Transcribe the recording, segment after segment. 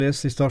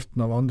Les I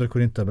starten av 2.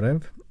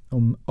 Korinterbrev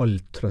om all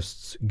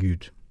trøsts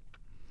Gud.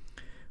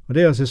 Og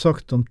det jeg har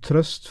sagt om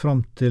trøst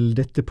fram til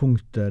dette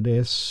punktet,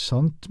 det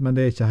sant, men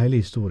det ikke hele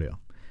historien.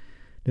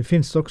 Det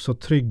finnes også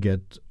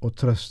trygghet og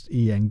trøst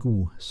I en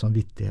god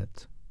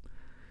samvittighet.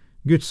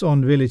 Guds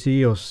ånd vil ikke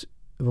gi oss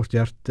vårt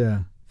hjerte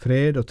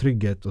fred og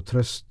trygghet og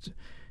trøst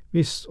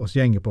hvis oss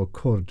gjenger på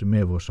akkord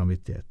med vår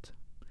samvittighet.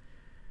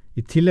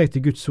 I tillegg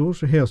til Guds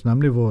ord så har oss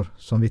nemlig vår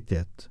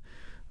samvittighet.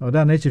 Og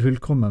den ikke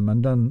fullkommen,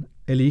 men den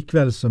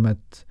likevel som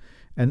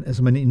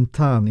en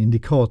intern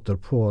indikator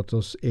på at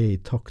oss I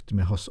takt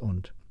med hans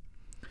ånd.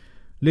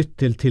 Lytt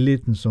til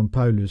tilliten som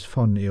Paulus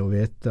fann I å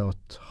vite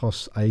at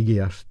hans eget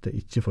hjerte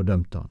ikke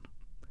fordømte han.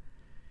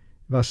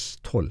 Vers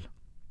 12.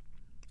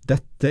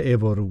 Dette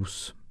vår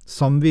ros.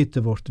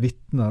 Samvitet vårt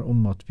vittner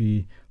om at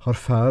vi har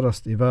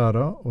færast I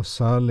verden, og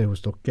særlig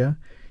hos dere,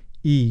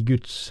 I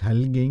Guds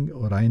helging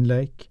og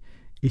renleik,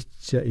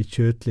 ikke I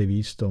kjøtlig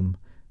visdom,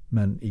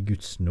 men I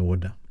Guds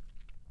nåde.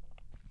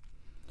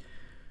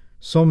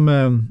 Som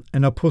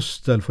en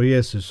apostel for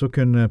Jesus så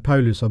kunne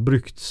Paulus ha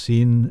brukt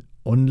sin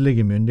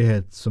åndelige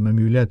myndighet som en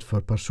mulighet for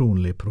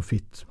personlig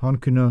profitt. Han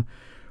kunne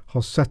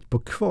ha sett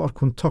på hver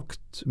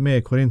kontakt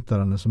med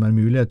korinterne som en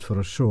mulighet for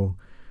å se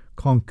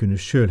hva han kunne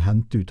selv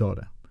hente ut av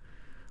det.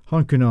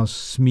 Han kunne ha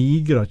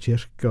smigret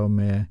kirka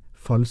med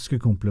falske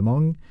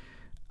kompliment,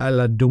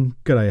 eller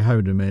dunket dem I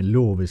hodet med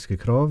loviske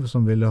krav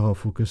som ville ha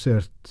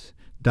fokusert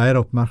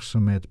deres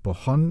oppmerksomhet på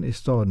han I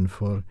stedet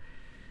for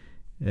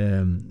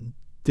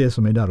det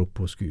som der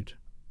oppe hos Gud.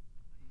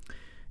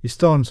 I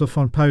stedet så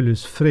fant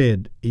Paulus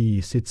fred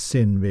I sitt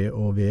sinn ved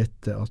å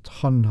vite at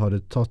han hadde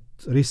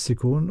tatt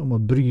risikoen om å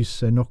bry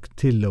seg nok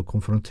til å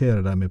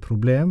konfrontere dem med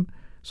problem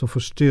som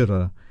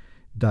forstyrrer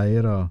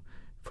deres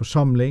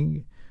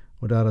forsamling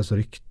og deres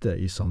rykte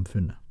I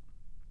samfunnet.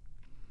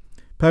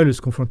 Paulus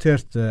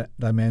konfronterte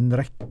dem med en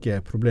rekke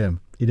problem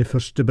I det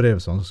første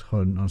brevet som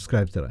han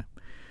skrev til dem.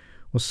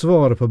 Og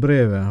svaret på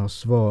brevet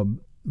hans var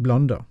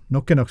blandet.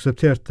 Noen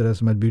aksepterte det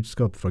som et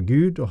budskap fra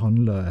Gud og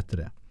handlet etter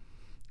det.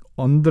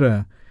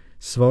 Andre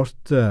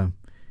svarte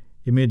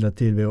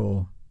imidlertid ved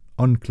å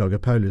anklage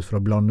Paulus for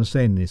å blande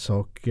seg inn I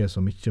saker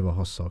som ikke var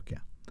hans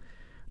saker.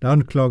 De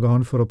anklaget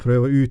han for å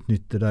prøve å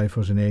utnytte dem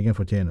for sin egen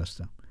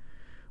fortjeneste.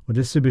 Og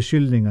disse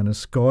beskyldningene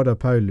skadet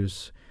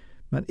Paulus,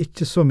 men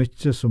ikke så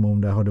mye som om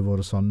de hadde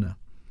vært sanne.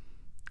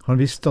 Han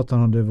visste at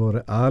han hadde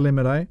vært ærlig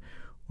med dem,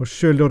 og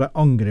selv da de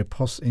angrep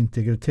hans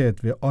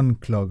integritet ved å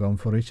anklage ham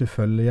for å ikke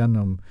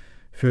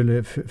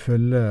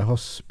følge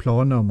hans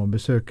planer om å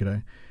besøke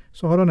dem,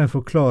 så hadde han en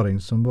forklaring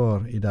som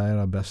var I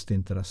deres beste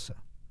interesse.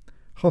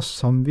 Hans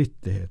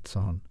samvittighet,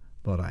 sa han,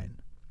 var rein.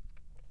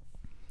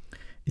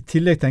 I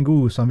tillegg til en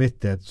god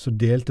samvittighet så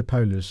delte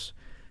Paulus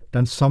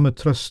den samme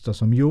trøsta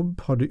som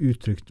Jobb hadde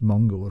uttrykt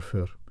mange år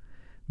før.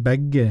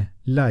 Begge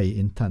lei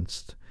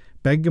intenst.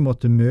 Begge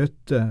måtte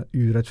møte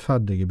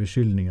urettferdige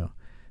beskyldninger,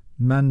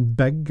 men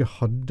begge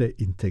hadde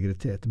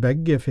integritet.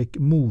 Begge fikk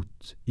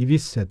mot I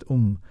visshet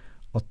om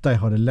at de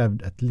hadde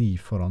levd et liv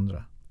for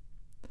andre.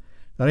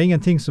 Det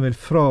ingenting som vil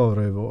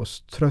frarøve oss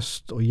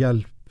trøst og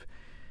hjelp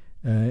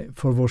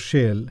for vår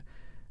sjel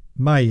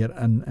mer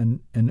enn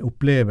en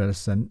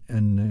opplevelse,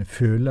 en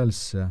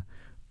følelse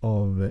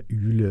av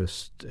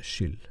uløst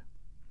skyld.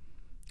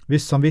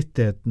 Hvis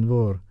samvittigheten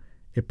vår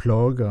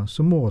plaget,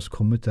 så må oss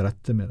komme til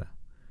rette med det,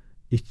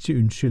 ikke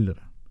unnskylde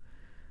det.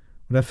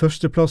 Og den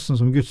første plassen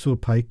som Guds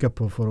ord peker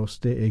på for oss,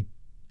 det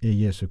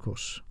Jesu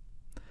kors.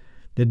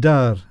 Det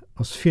der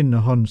oss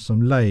finner han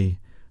som lei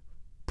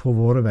på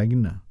våre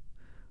vegne,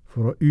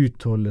 for å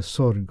utholde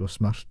sorg og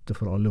smerte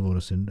for alle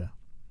våre synder.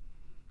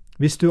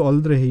 Hvis du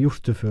aldri har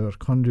gjort det før,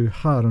 kan du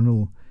her og nå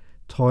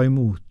ta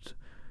imot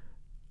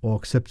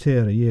og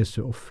akseptere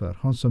Jesu offer,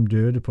 han som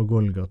døde på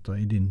Golgata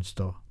I din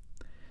stad.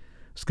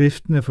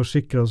 Skriftene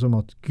forsikrer oss om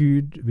at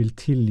Gud vil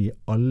tilgi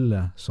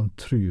alle som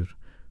tror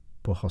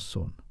på hans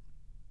sønn.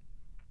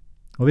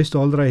 Og hvis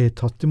du aldri har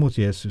tatt imot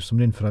Jesus som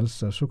din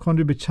frelser, så kan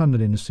du bekjenne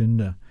dine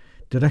synder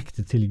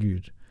direkte til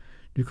Gud.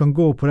 Du kan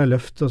gå på de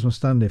løfter som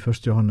stender I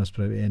 1. Johannes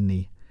brev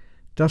 1,9.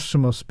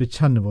 Dersom oss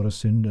bekjenner våre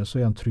synder,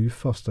 så han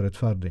trufast og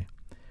rettferdig.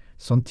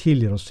 Så han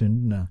tilgir oss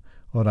syndene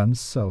og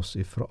renser oss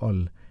ifra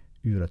all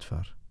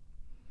urettferd.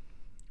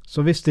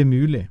 Så hvis det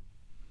mulig,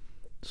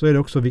 så det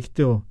også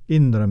viktig å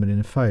innrømme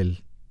dine feil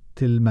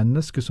til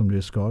mennesker som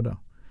blir skadet.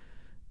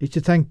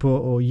 Ikke tenk på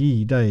å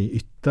gi deg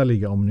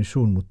ytterligere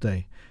ammunisjon mot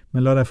deg,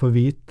 men la deg få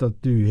vite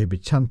at du har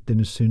bekjent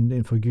dine synder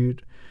innenfor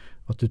Gud,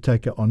 at du tar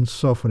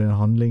ansvar for dine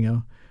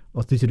handlinger,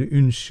 at ikke du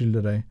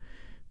unnskylder deg,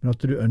 men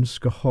at du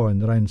ønsker å ha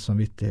en ren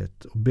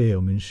samvittighet og be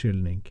om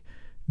unnskyldning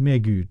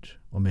med Gud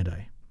og med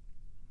deg.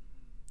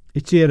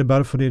 Ikke det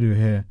bare fordi du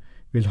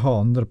vil ha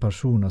andre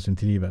personer sin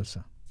tilgivelse,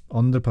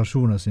 andre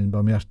personer sin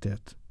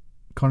barmhjertighet.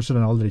 Kanskje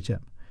den aldri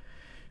kommer.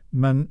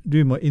 Men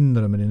du må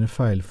innrømme dine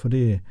feil,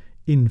 fordi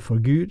innenfor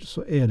Gud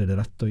så det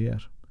rette å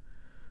gjøre.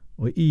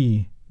 Og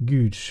I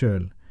Gud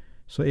selv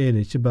så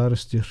det ikke bare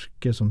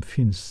styrke som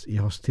finnes I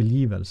hans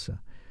tilgivelse,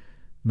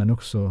 men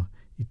også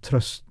I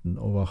trøsten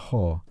over å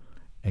ha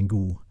en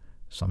god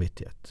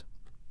samvittighet.